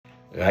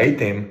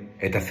ראיתם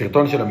את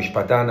הסרטון של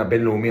המשפטן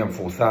הבינלאומי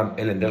המפורסם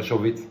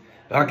דרשוביץ?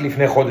 רק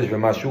לפני חודש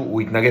ומשהו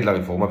הוא התנגד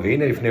לרפורמה,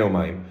 והנה לפני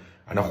יומיים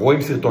אנחנו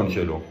רואים סרטון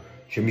שלו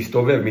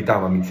שמסתובב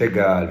מטעם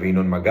המתנגד,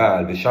 וינון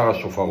ושאר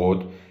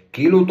השופרות,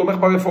 כאילו הוא תומך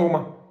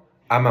ברפורמה.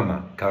 אממה,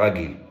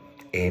 כרגיל.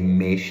 הם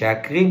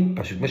משקרים,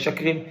 פשוט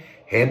משקרים.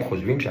 הם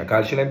חושבים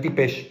שהקהל שלהם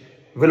טיפש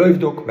ולא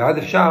יבדוק, ואז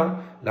אפשר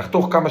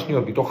לחתוך כמה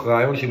שניות בתוך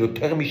רעיון של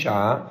יותר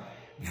משעה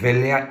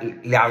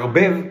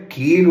ולערבב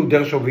כאילו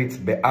דרשוביץ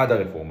בעד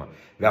הרפורמה,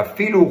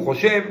 ואפילו הוא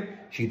חושב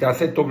שהיא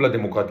תעשה טוב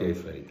לדמוקרטיה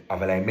הישראלית.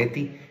 אבל האמת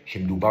היא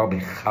שמדובר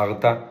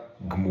בחרטה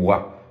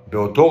גמורה.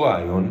 באותו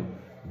רעיון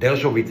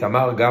דרשוביץ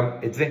אמר גם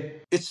את זה.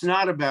 It's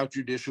not about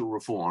judicial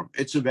reform.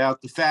 It's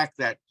about the fact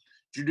that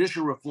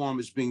judicial reform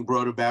is being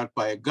brought about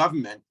by a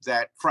government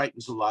that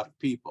frightens a lot of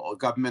people, a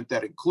government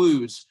that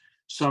includes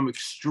some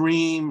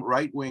extreme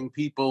right-wing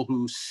people who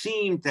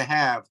seem to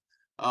have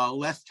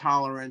less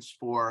tolerance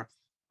for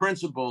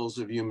principles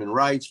of human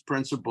rights,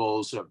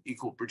 principles of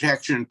equal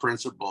protection,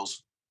 principles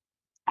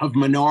of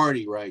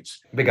minority rights.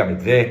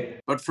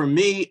 But for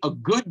me, a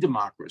good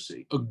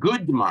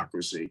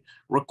democracy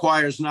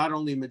requires not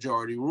only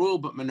majority rule,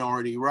 but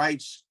minority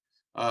rights,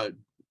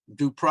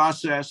 due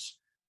process,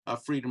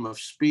 freedom of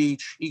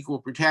speech, equal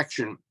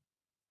protection.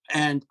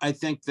 And I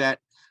think that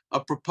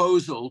a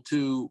proposal to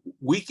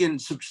weaken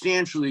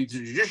substantially the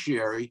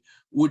judiciary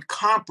would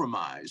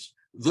compromise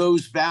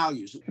those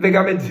values.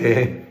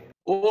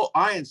 All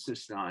I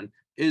insist on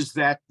is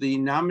that the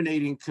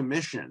nominating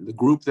commission, the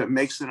group that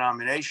makes the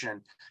nomination,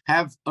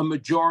 have a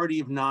majority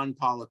of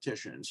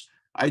non-politicians.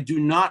 I do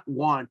not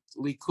want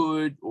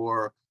Likud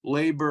or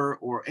Labor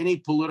or any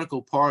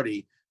political party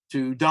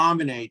to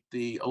dominate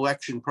the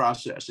election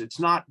process. It's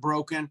not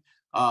broken.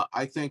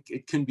 I think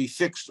it can be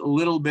fixed a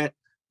little bit,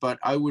 but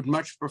I would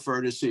much prefer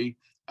to see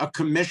a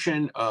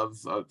commission of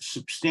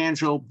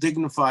substantial,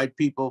 dignified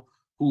people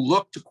who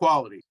look to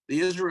quality. The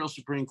Israel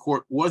Supreme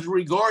Court was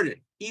regarded,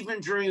 even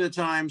during the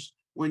times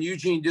when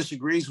Eugene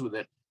disagrees with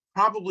it,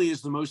 probably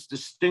as the most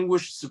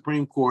distinguished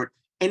Supreme Court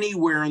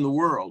anywhere in the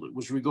world. It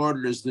was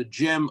regarded as the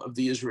gem of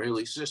the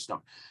Israeli system.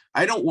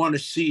 I don't want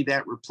to see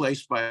that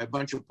replaced by a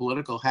bunch of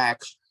political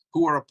hacks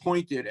who are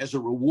appointed as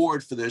a reward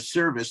for their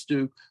service to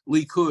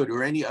Likud or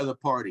any other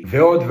party.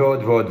 ועוד.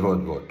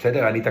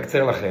 בסדר, אני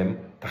תקצר לכם,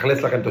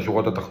 תחלץ לכם את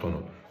השורות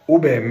התחתונות. הוא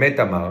באמת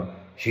אמר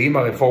שאם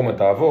הרפורמה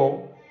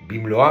תעבור,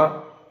 במלואה,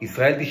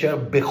 ישראל תישאר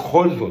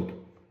בכל זאת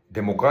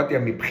דמוקרטיה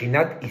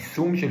מבחינת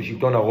יישום של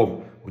שלטון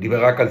הרוב. הוא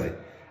דיבר רק על זה.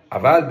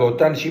 אבל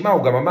באותה נשימה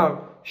הוא גם אמר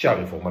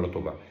שהרפורמה לא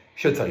טובה,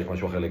 שצריך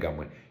משהו אחר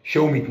לגמרי,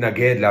 שהוא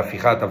מתנגד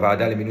להפיכת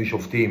הוועדה למינוי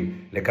שופטים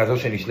לכזו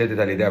שנשלטת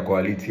על ידי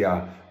הקואליציה.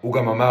 הוא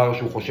גם אמר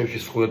שהוא חושב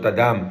שזכויות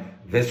אדם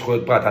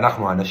וזכויות פרט,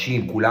 אנחנו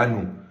האנשים,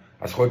 כולנו,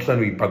 הזכויות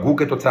שלנו ייפגעו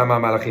כתוצאה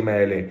מהמהלכים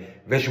האלה,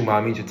 ושהוא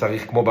מאמין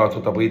שצריך כמו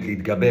בארצות הברית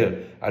להתגבר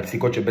על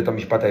פסיקות של בית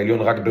המשפט העליון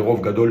רק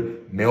ברוב גדול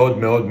מאוד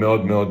מאוד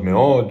מאוד מאוד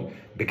מאוד.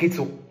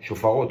 בקיצור,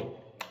 שופרות,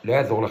 לא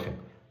יעזור לכם.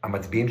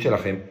 המצביעים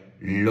שלכם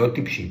לא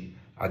טיפשים.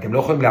 אתם לא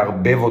יכולים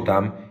לערבב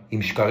אותם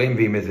עם שקרים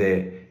ועם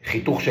איזה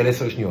חיתוך של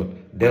 10 שניות.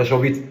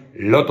 דרשוביץ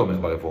לא תומך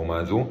ברפורמה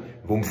הזו,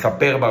 והוא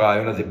מספר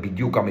ברעיון הזה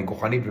בדיוק כמה היא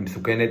כוחנית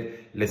ומסוכנת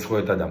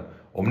לזכויות אדם.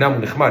 אמנם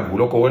הוא נחמד והוא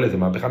לא קורא לזה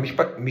מהפכה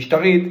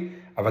משטרית,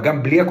 אבל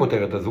גם בלי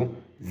הכותרת הזו,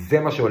 זה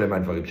מה שעולה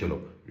מהדברים שלו.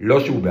 לא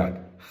שהוא בעד.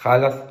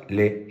 חלאס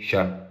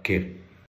לשקר.